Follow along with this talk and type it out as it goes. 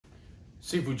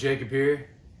Seafood Jacob here.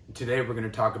 Today we're going to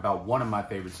talk about one of my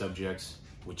favorite subjects,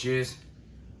 which is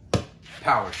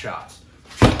power shots.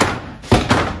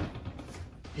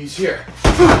 He's here.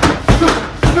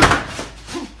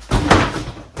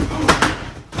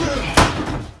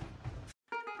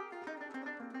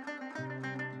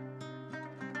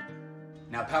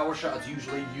 Now, power shots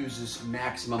usually uses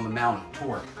maximum amount of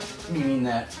torque, meaning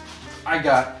that I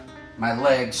got my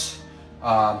legs,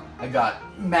 I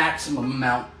got maximum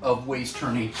amount of waist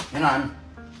turning, and I'm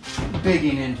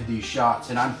digging into these shots,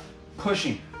 and I'm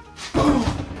pushing, boom,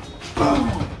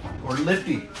 boom, or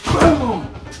lifting, boom,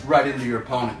 right into your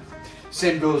opponent.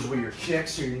 Same goes with your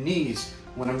kicks or your knees.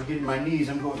 When I'm getting my knees,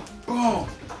 I'm going, boom,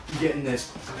 getting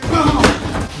this, boom,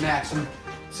 maximum.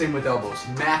 Same with elbows,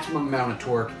 maximum amount of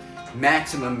torque,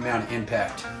 maximum amount of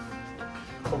impact.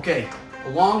 Okay,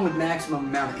 along with maximum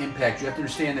amount of impact, you have to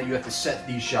understand that you have to set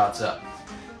these shots up.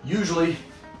 Usually,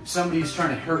 if somebody's trying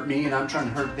to hurt me and I'm trying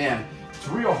to hurt them, it's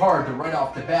real hard to right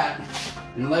off the bat,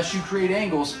 unless you create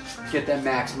angles, get that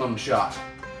maximum shot.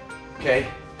 Okay,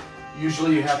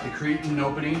 usually you have to create an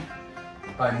opening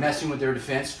by messing with their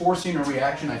defense, forcing a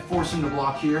reaction. I force him to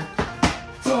block here.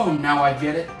 Boom, now I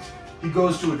get it. He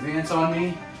goes to advance on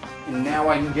me, and now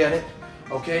I can get it.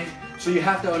 Okay, so you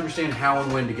have to understand how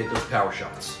and when to get those power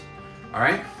shots. All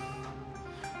right,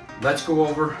 let's go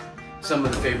over some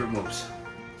of the favorite moves.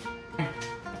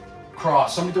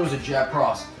 Cross, somebody throws a jab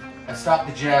cross. I stop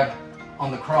the jab on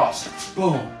the cross,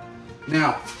 boom.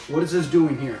 Now, what is this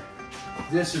doing here?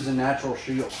 This is a natural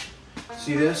shield.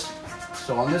 See this?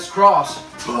 So on this cross,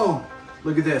 boom,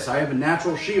 look at this, I have a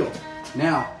natural shield.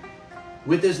 Now,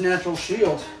 with this natural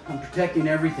shield, I'm protecting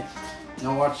everything.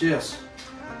 Now watch this.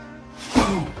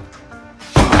 Boom.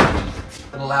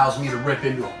 It allows me to rip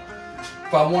into them.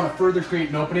 If I want to further create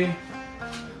an opening,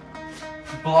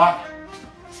 block,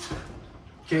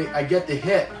 okay, I get the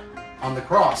hit on the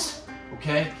cross,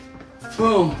 okay?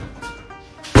 Boom.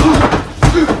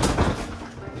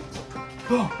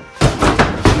 Boom.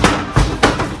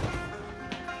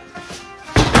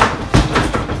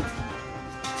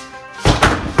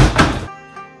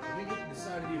 When we get to the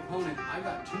side of the opponent, I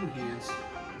got two hands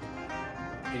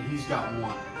and he's got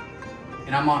one.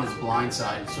 And I'm on his blind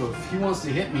side. So if he wants to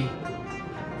hit me,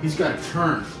 he's got to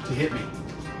turn to hit me.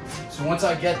 So once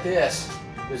I get this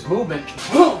movement,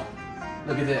 boom,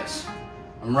 look at this.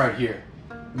 I'm right here.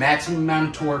 Maximum amount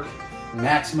of torque,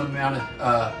 maximum amount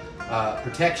of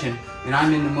protection, and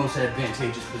I'm in the most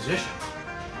advantageous position.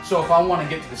 So if I want to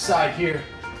get to the side here,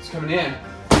 it's coming in.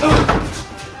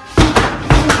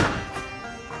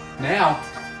 Now,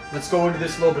 let's go into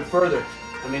this a little bit further.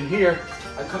 I'm in here,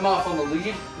 I come off on the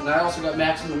lead, and I also got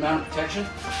maximum amount of protection.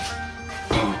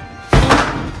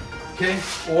 Okay,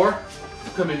 or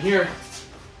come in here,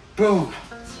 boom,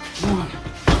 one.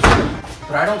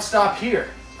 But I don't stop here.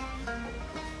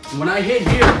 And when I hit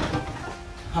here,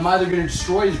 I'm either going to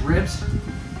destroy his ribs,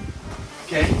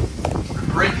 okay, or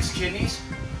break his kidneys,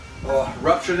 or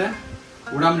rupture them.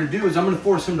 What I'm going to do is I'm going to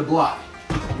force him to block.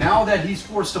 Now that he's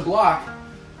forced to block,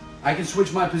 I can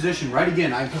switch my position right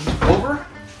again. I can come over,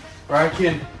 or I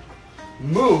can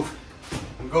move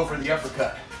and go for the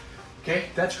uppercut. Okay,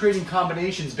 that's creating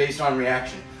combinations based on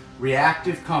reaction.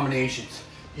 Reactive combinations.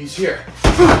 He's here.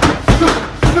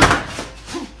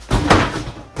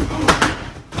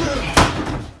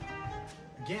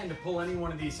 Again, to pull any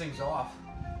one of these things off,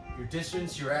 your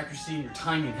distance, your accuracy, and your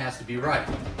timing has to be right.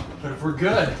 But if we're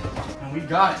good, and we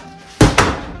got it,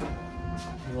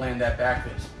 you land that back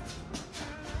fist.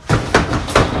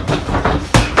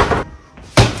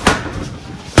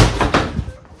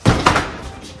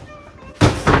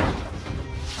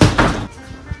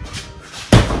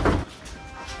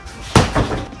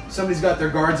 Somebody's got their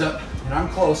guards up, and I'm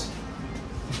close.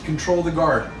 Control the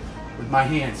guard with my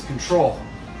hands. Control.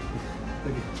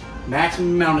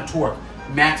 Maximum amount of torque.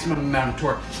 Maximum amount of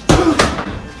torque.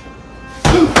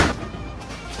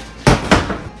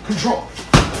 Control.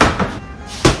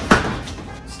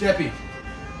 Stepping.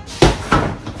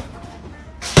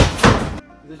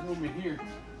 This movement here,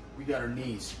 we got our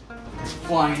knees.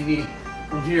 Flying knee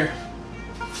from here.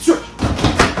 Switch.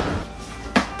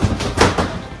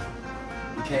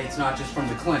 Okay, it's not just from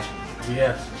the clinch. We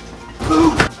have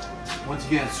boom. Once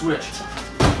again, switch.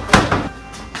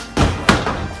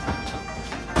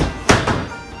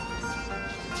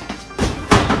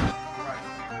 Alright,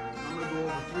 I'm going to go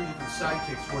over 3 different side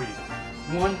kicks for you.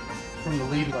 One from the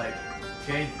lead leg.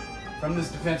 Okay, from this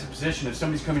defensive position, if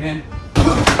somebody's coming in,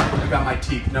 I got my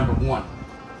teeth, number 1.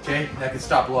 Okay, that can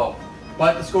stop low.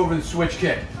 But let's go over the switch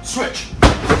kick. Switch.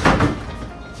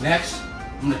 Next,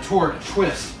 I'm going to torque,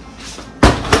 twist.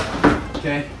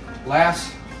 Okay,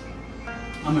 last,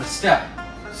 I'm gonna step,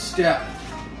 step.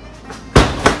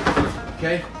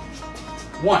 Okay?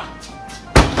 1,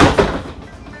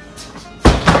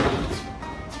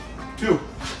 2,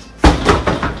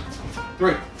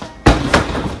 3.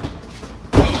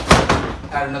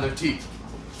 Add another T.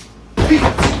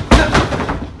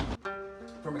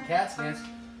 From a cat stance,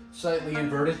 slightly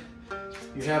inverted,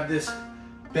 you have this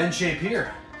bend shape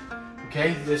here.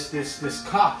 Okay, this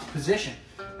cocked position.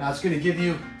 Now it's going to give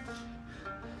you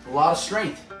a lot of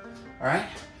strength. All right,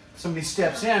 somebody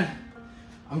steps in,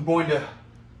 I'm going to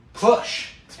push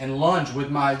and lunge with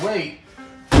my weight.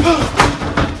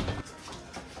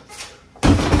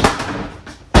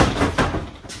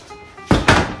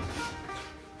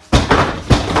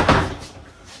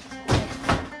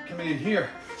 Coming in here.